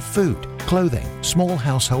banks that give food, clothing, small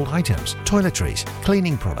household items, toiletries,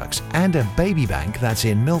 cleaning products, and a baby bank that's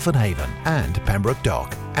in Milford Haven and Pembroke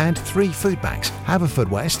Dock, and 3 food banks,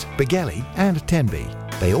 Haverfordwest, Begelly and Tenby.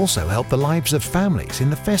 They also help the lives of families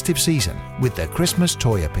in the festive season with their Christmas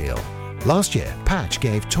toy appeal. Last year, Patch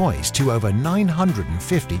gave toys to over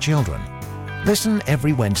 950 children. Listen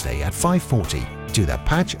every Wednesday at 5:40 to the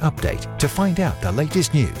Patch Update to find out the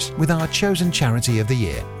latest news with our chosen charity of the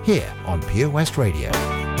year here on Pure West Radio.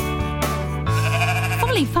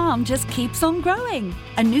 Folly Farm just keeps on growing.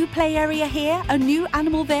 A new play area here, a new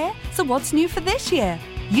animal there. So what's new for this year?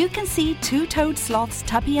 You can see two-toed sloths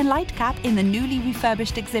Tuppy and Lightcap in the newly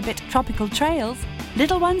refurbished exhibit Tropical Trails.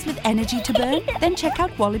 Little ones with energy to burn? Then check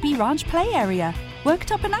out Wallaby Ranch play area.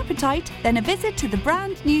 Worked up an appetite? Then a visit to the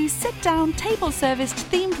brand new sit-down, table-serviced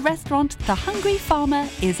themed restaurant The Hungry Farmer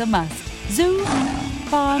is a must. Zoo,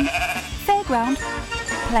 farm, fairground,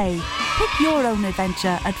 play. Pick your own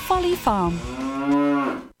adventure at Folly Farm.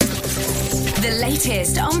 The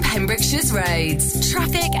latest on Pembrokeshire's roads,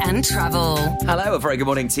 traffic and travel. Hello, a very good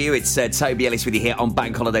morning to you. It's Toby Ellis with you here on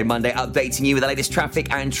Bank Holiday Monday, updating you with the latest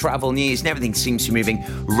traffic and travel news. And everything seems to be moving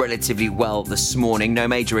relatively well this morning. No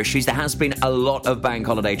major issues. There has been a lot of bank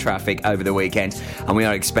holiday traffic over the weekend, and we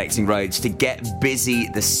are expecting roads to get busy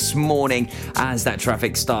this morning as that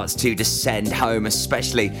traffic starts to descend home,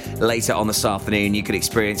 especially later on this afternoon. You could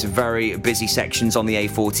experience very busy sections on the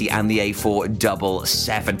A40 and the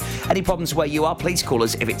A477. Any problems where you are, please call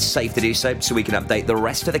us if it's safe to do so we can update the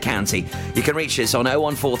rest of the county. You can reach us on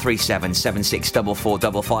 01437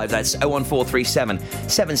 764455. That's 01437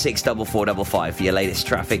 764455 for your latest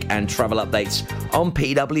traffic and travel updates on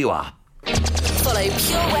PWR. Follow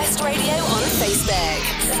Pure West Radio on Facebook.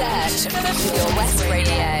 Search for Pure West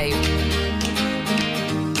Radio.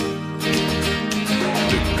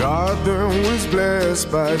 The garden was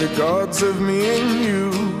blessed by the gods of me and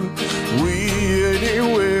you. We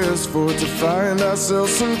anywheres for to find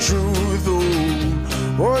ourselves some truth. Oh,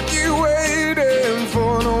 what you waiting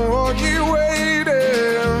for? No, what you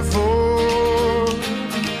waiting for?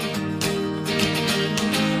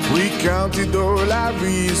 We counted all our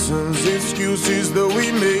reasons, excuses that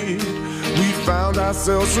we made. We found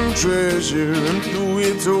ourselves some treasure and threw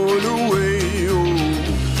it all away. Oh,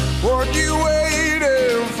 what you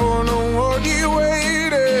waiting for? No, what you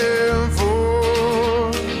waiting for?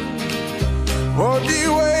 What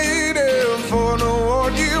you waiting for? No,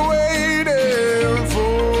 what you waiting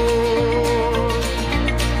for?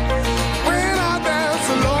 When I dance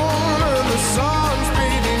alone and the sun's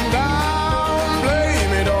beating down,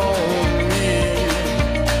 blame it on me.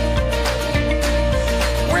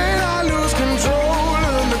 When I lose control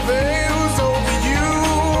and the veil's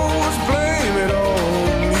overused, blame it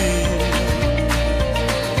on me.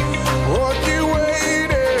 What you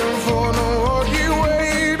waiting for? No, what you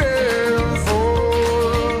waiting for?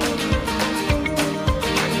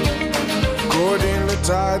 Caught in the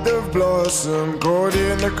tide of blossom, caught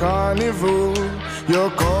in the carnival.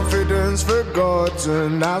 Your confidence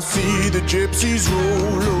forgotten, now see the gypsies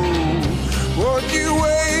roll. Oh, what you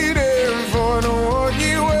waiting for? No, what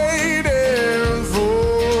you waiting for?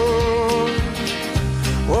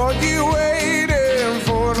 What you waiting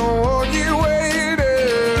for? No, what you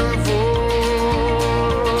waiting for?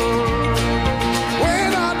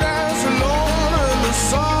 When I dance alone and the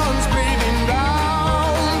sun's beating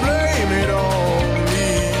down, blame it on me.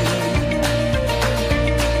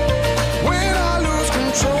 When I lose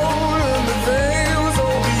control and the veil's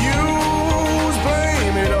overused,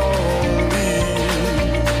 blame it on me.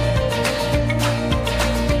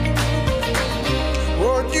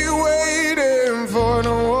 What you waiting for?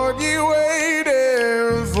 No, what you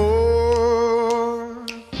waiting for?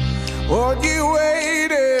 What you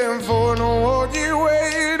waiting for? No, what you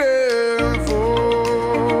waiting for?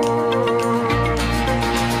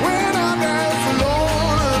 When I dance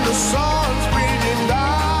alone and the sun's beating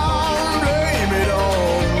down, blame it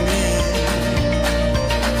on me.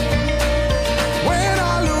 When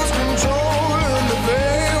I lose control and the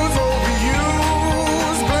veil's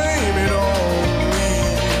overused, blame it on me.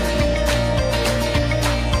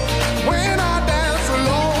 When I dance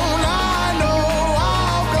alone, I know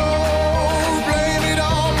I'll go, blame it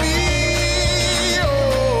on me.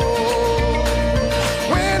 Oh,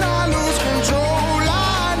 when I lose control,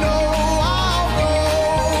 I know I'll go,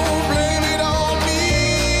 blame it on me.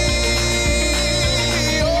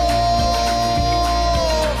 Oh,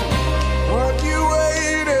 what you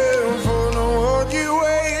waiting for? No, what you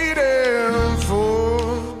waiting for?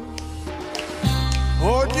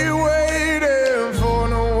 What you waiting for?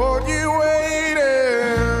 No, what you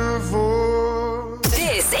waiting for?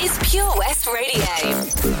 This is Pure West Radio.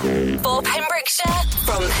 For Pembrokeshire,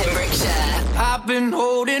 from Pembrokeshire. I've been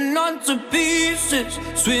holding on to pieces,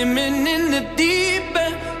 swimming in the deep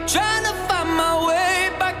end, trying to find my way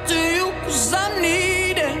back to you, 'cause I'm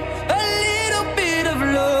needing a little bit of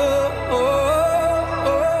love,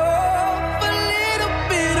 a little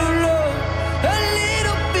bit of love, a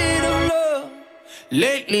little bit of love.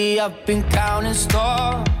 Lately I've been counting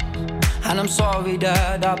stars, And I'm sorry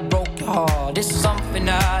that I broke your heart. It's something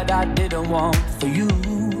that I didn't want for you.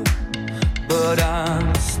 But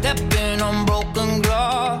I'm stepping on broken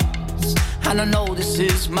glass, and I know this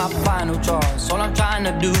is my final choice. All I'm trying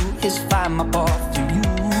to do is find my path to you.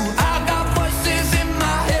 I got voices in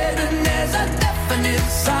my head and there's a definite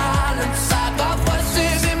silence. I got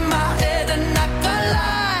voices in my head and I can't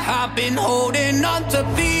lie. I've been holding on to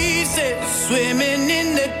pieces, swimming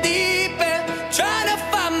in the deep end, trying to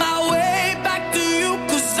find my way back to you,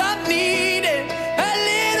 'cause I needed a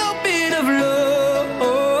little bit of love,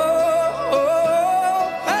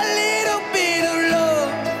 a little bit of love.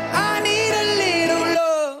 I need a little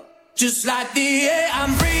love, just like the air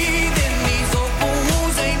I'm breathing. These open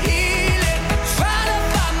wounds ain't healing. Trying to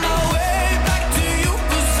find my way back to you,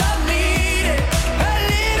 'cause I needed a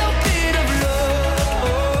little bit of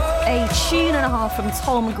love. A tune and a half from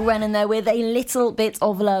Tom Grennan there with A Little Bit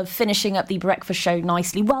of Love, finishing up the breakfast show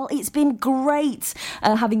nicely. Well, it's been great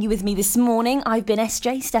having you with me this morning. I've been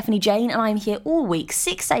SJ, Stephanie Jane, and I'm here all week,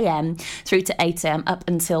 6 a.m. through to 8 a.m. up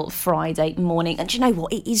until Friday morning. And do you know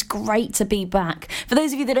what? It is great to be back. For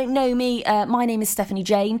those of you that don't know me, my name is Stephanie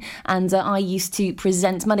Jane, and I used to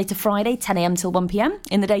present Monday to Friday, 10 a.m. till 1 p.m.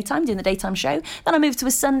 in the daytime, doing the daytime show. Then I moved to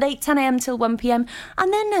a Sunday, 10 a.m. till 1 p.m.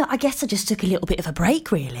 And then I guess I just took a little bit of a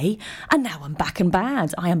break, really. And now I'm back and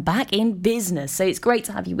bad. I am back in business. So it's great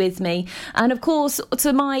to have you with me. And of course,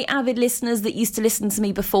 to my avid listeners that used to listen to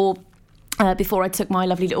me before I took my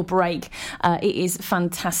lovely little break, it is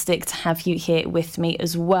fantastic to have you here with me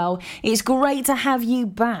as well. It's great to have you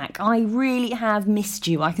back. I really have missed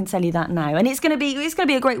you, I can tell you that now. And it's going to be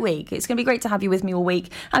a great week. It's going to be great to have you with me all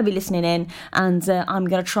week. I'll be listening in, and I'm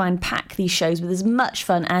going to try and pack these shows with as much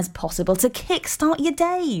fun as possible to kickstart your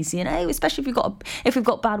days, you know, especially if we've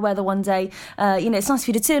got bad weather one day. It's nice for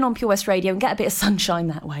you to turn on Pure West Radio and get a bit of sunshine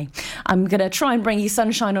that way. I'm going to try and bring you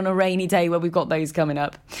sunshine on a rainy day where we've got those coming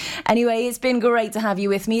up. Anyway, it's been great to have you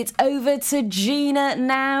with me. It's over to Gina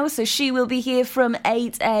now, so she will be here from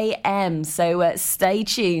 8 a.m. So stay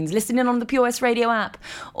tuned. Listen in on the Pure West Radio app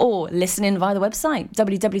or listen in via the website,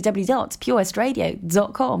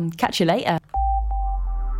 www.purewestradio.com. Catch you later.